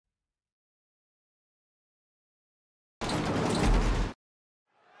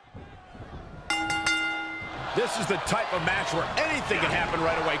This is the type of match where anything can happen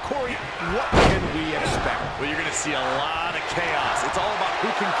right away. Corey, what can we expect? Well, you're going to see a lot of chaos. It's all about who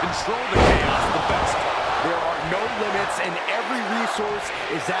can control the chaos the best. There are no limits, and every resource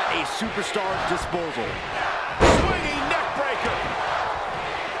is at a superstar's disposal. Swinging neck breaker.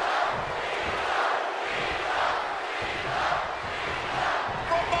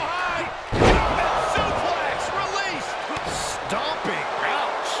 From behind. Suplex. Release. Stomping.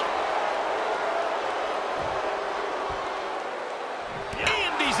 Ouch.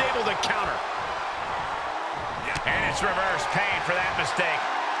 And he's able to counter. And it's reverse pain for that mistake.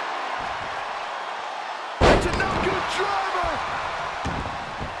 It's a no-good driver.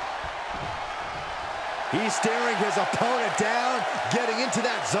 He's staring his opponent down, getting into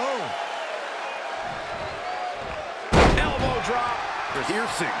that zone. Elbow drop.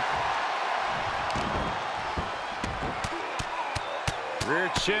 Piercing.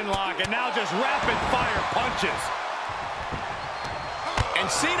 Rear chin lock, and now just rapid-fire punches. And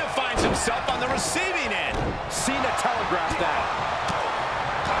Cena finds himself on the receiving end. Cena telegraphed that.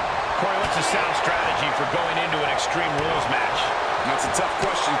 Corey, what's the sound strategy for going into an Extreme Rules match? That's a tough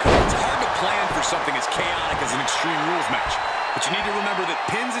question, Cole. It's hard to plan for something as chaotic as an Extreme Rules match. But you need to remember that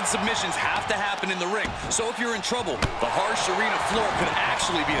pins and submissions have to happen in the ring. So if you're in trouble, the harsh arena floor could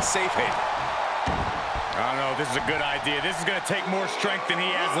actually be a safe haven. I don't know. This is a good idea. This is going to take more strength than he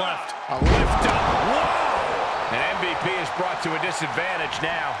has left. A lift up. Whoa! And MVP is brought to a disadvantage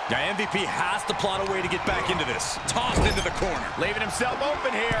now. Now MVP has to plot a way to get back into this. Tossed into the corner. Leaving himself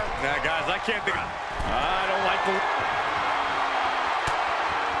open here. Now, guys, I can't think. I don't like the...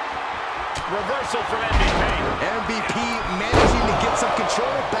 Reversal from MVP. MVP managing to get some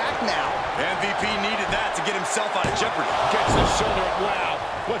control back now. MVP needed that to get himself out of jeopardy. Gets the shoulder up. Wow.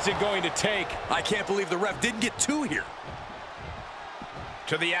 What's it going to take? I can't believe the ref didn't get two here.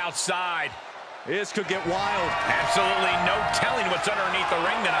 To the outside. This could get wild. Absolutely no telling what's underneath the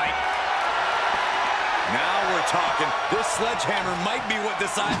ring tonight. Now we're talking. This sledgehammer might be what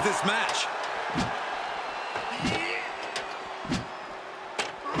decides this match.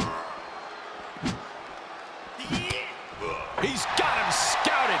 He's got him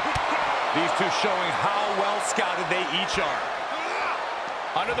scouted. These two showing how well scouted they each are.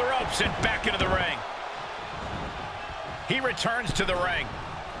 Under the ropes and back into the ring. He returns to the ring.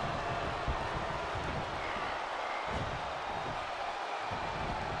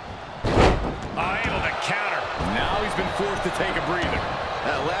 Able to counter. Now he's been forced to take a breather.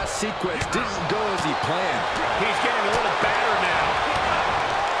 That last sequence didn't go as he planned. He's getting a little battered now.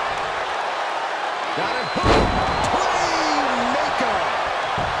 Got him. Playmaker.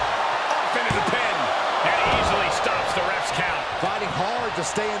 Off into the pin. And he easily stops the ref's count. Fighting hard to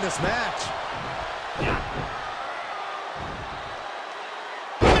stay in this match.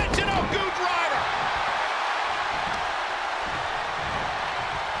 Michinoku driver.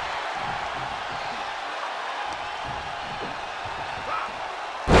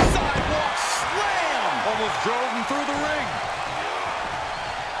 Sidewalk slam. Almost drove him through the ring.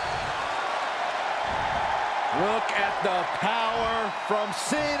 Look at the power from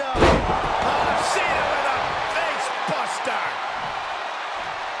Cena. Cena with a face buster.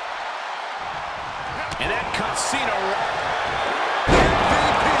 And that cuts Cena.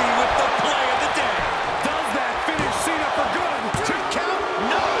 MVP with the play of the day. Does that finish Cena for good? To count?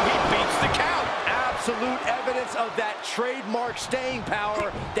 No, he beats the count. Absolute evidence of that trademark staying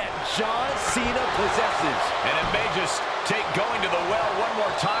power that John Cena possesses. And it may just take going to the well one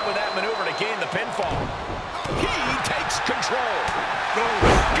more time with that maneuver to gain the pinfall. He takes control.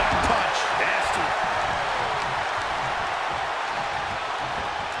 Gut punch. Nasty.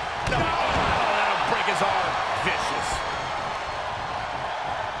 No, that'll break his arm. Vicious.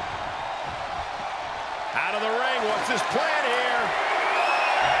 Out of the ring. What's his plan here?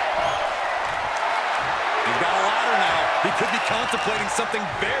 He's got a ladder now. He could be contemplating something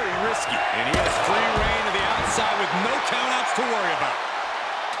very risky. And he has free reign to the outside with no countouts to worry about.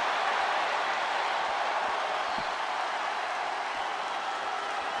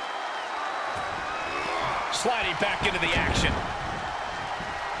 Sliding back into the action.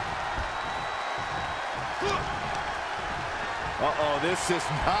 Uh-oh, this is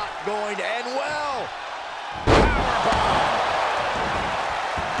not going to end well. Powerbomb.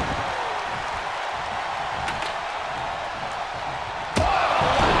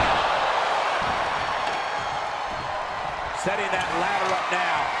 Setting that ladder up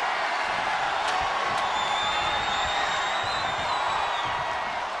now.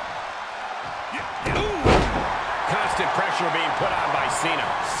 Constant pressure being put on by Cena.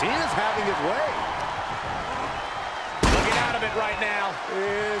 Cena's having his way. Looking out of it right now.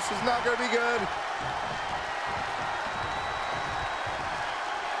 This is not going to be good.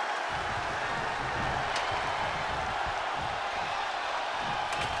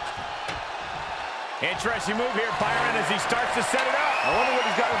 Interesting move here, Byron, as he starts to set it up. I wonder what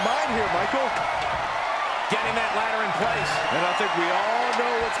he's got in mind here, Michael. Getting that ladder in place. And I think we all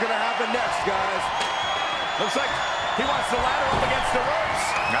know what's going to happen next, guys. Looks like he wants the ladder up against the ropes.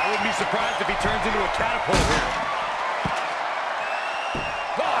 I wouldn't be surprised if he turns into a catapult here.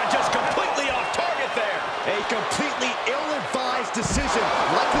 Oh, just completely off target there. A completely ill-advised decision.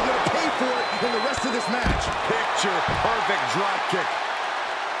 Likely going to pay for it in the rest of this match. Picture perfect drop kick.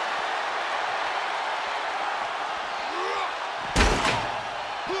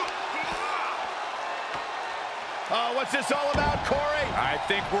 Oh, what's this all about, Corey? I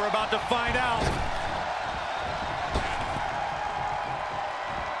think we're about to find out.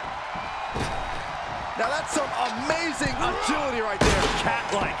 Now that's some amazing agility right there.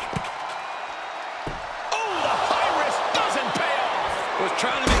 Cat-like. Oh, the high risk doesn't pay off. Was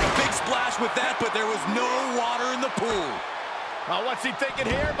trying to make a big splash with that, but there was no water in the pool. Oh, what's he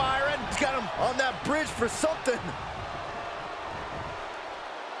thinking here, Byron? He's got him on that bridge for something.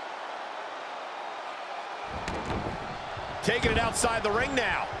 Taking it outside the ring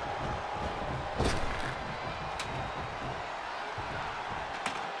now.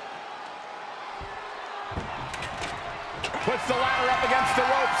 Puts the ladder up against the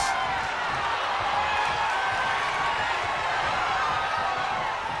ropes.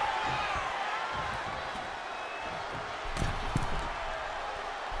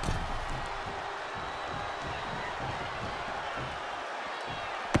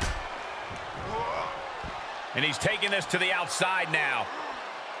 And he's taking this to the outside now.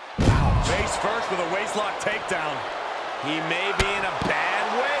 Face first with a waistlock takedown. He may be in a bad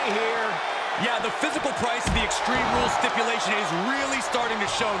way here. Yeah, the physical price of the Extreme Rules stipulation is really starting to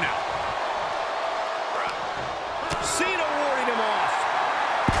show now. Cena warding him off.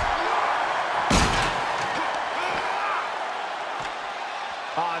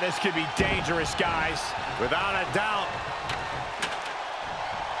 Ah, this could be dangerous, guys. Without a doubt.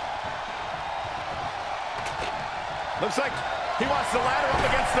 Looks like he wants the ladder up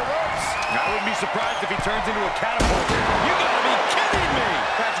against the ropes. I wouldn't be surprised if he turns into a catapult here. You gotta be kidding me!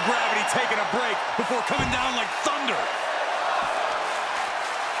 That's gravity taking a break before coming down like thunder.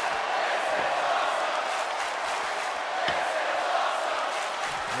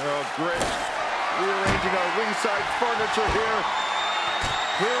 Oh, great. Rearranging our ringside furniture here.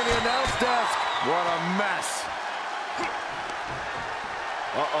 Clearing the announce desk. What a mess.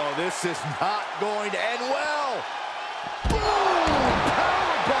 Uh-oh, this is not going to end well. Boom!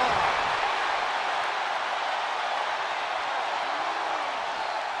 Powerbomb!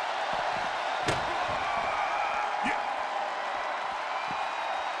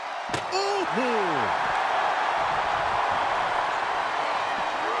 Ooh!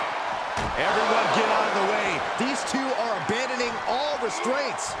 Everyone get out of the way. These two are abandoning all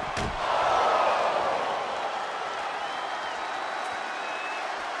restraints.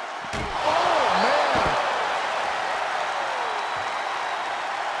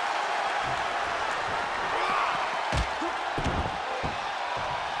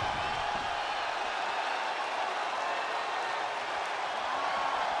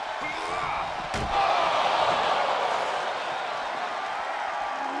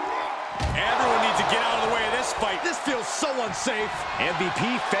 This feels so unsafe. MVP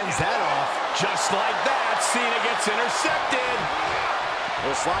fends that off. Just like that, Cena gets intercepted.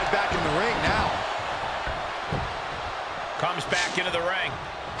 We'll slide back in the ring now. Comes back into the ring.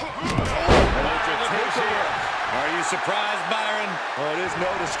 Are you surprised, Byron? Well, it is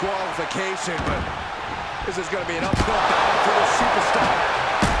no disqualification, but this is going to be an uphill battle for the superstar.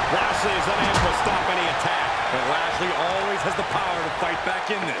 Lashley is unable to stop any attack, but Lashley always has the power to fight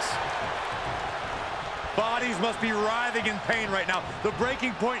back in this. Bodies must be writhing in pain right now. The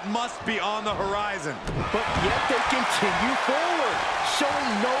breaking point must be on the horizon. But yet they continue forward, showing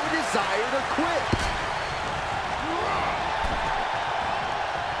no desire to quit.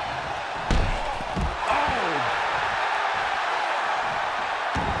 Oh!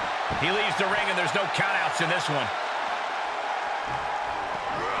 He leaves the ring and there's no countouts in this one.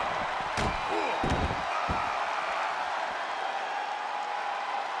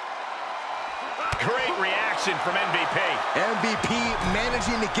 Great reaction from MVP. MVP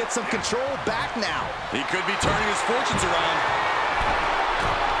managing to get some control back now. He could be turning his fortunes around.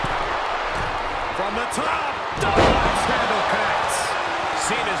 From the top, double axe handle connects.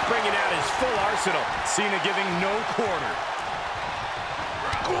 Cena's bringing out his full arsenal. Cena giving no quarter.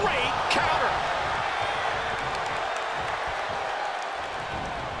 Great counter.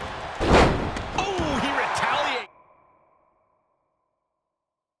 Oh, he retaliates.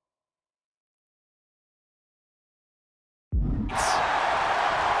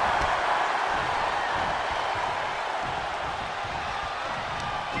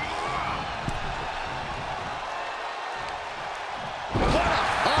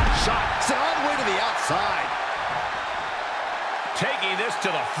 this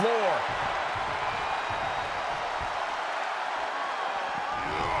to the floor.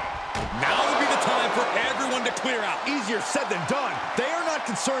 Now would be the time for everyone to clear out. Easier said than done. They are not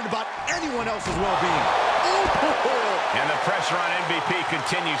concerned about anyone else's well-being. And the pressure on MVP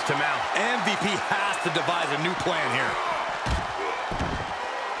continues to mount. MVP has to devise a new plan here.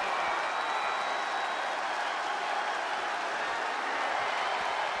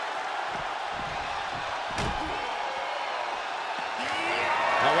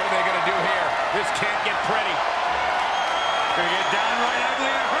 Now what are they going to do here? This can't get pretty. Going to get downright ugly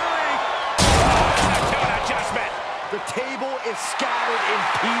in a hurry. Oh, an adjustment. The table is scattered in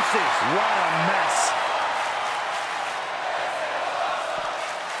pieces. What a mess.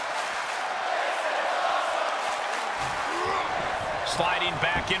 Sliding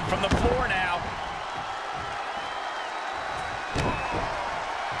back in from the floor now.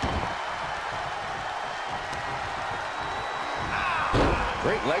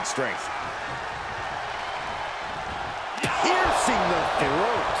 Great leg strength. Piercing the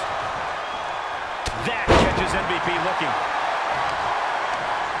throat. That catches MVP looking.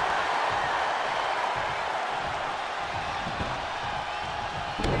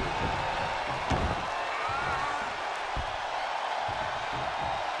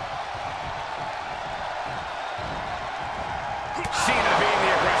 Cena being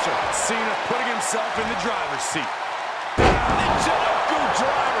the aggressor. Cena putting himself in the driver's seat.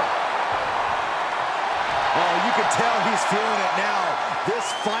 Driver. Oh, you can tell he's feeling it now. This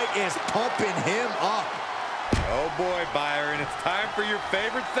fight is pumping him up. Oh boy, Byron, it's time for your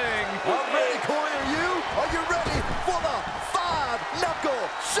favorite thing. I'm ready, Corey. Are you? Are you ready for the 5-knuckle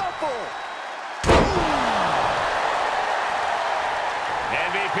shuffle?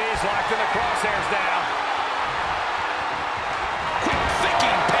 MVP's locked in the crosshairs now. Quick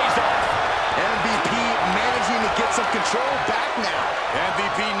thinking pays off. MVP managing to get some control back now.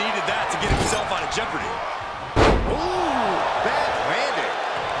 MVP needed that to get himself out of jeopardy. Ooh, backhanded.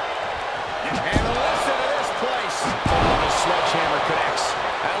 And listen to this place. Oh, the sledgehammer connects.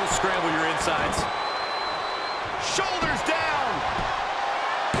 That'll scramble your insides. Shoulders down.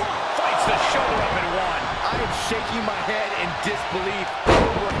 Fights the shoulder up in one. I am shaking my head in disbelief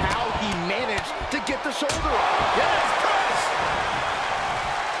over how he managed to get the shoulder up. Yes, press.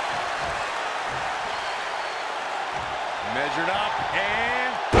 Measured up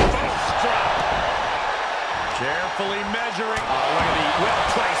and First drop. carefully measuring. Oh, look at the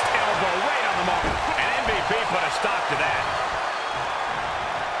well-placed elbow right on the mark. And MVP put a stop to that.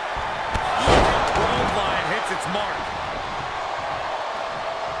 12 line hits its mark.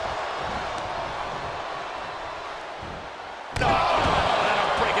 No,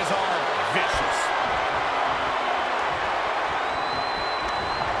 that'll break his arm. Vicious.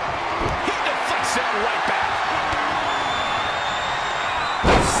 He deflects it right back.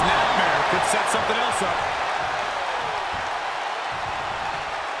 Snapmare could set something else up.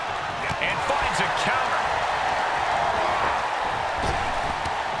 And finds a counter.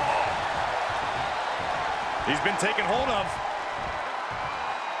 He's been taken hold of.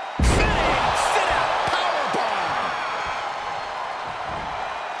 Sit-out powerbomb.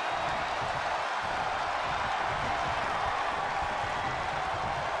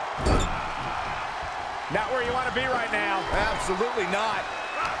 Not where you want to be right now. Absolutely not.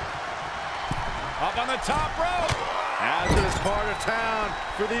 Up on the top rope. Hazardous part of town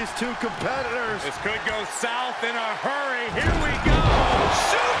for these two competitors. This could go south in a hurry. Here we go.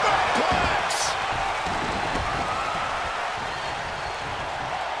 Superplex.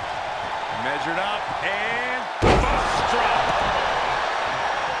 Measured up and First drop.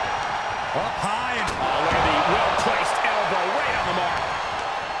 up high and Oh, look at the well-placed elbow right on the mark.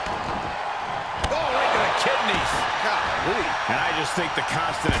 Oh, right to the kidneys. Golly. And I just think the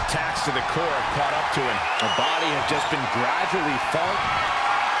constant attacks to the core have caught up to him. The body has just been gradually falling.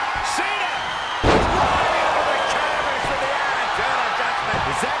 Cena! Right into the canvas for the attitude adjustment.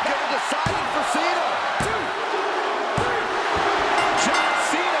 Is that going to decide it for Cena? John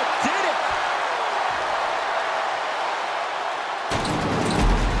Cena did it.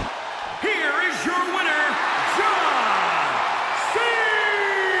 Here is your winner, John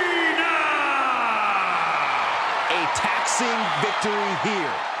Cena! A taxing victory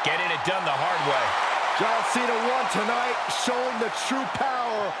here. Getting it done the hard way. John Cena won tonight, showing the true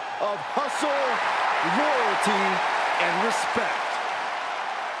power of hustle, loyalty, and respect.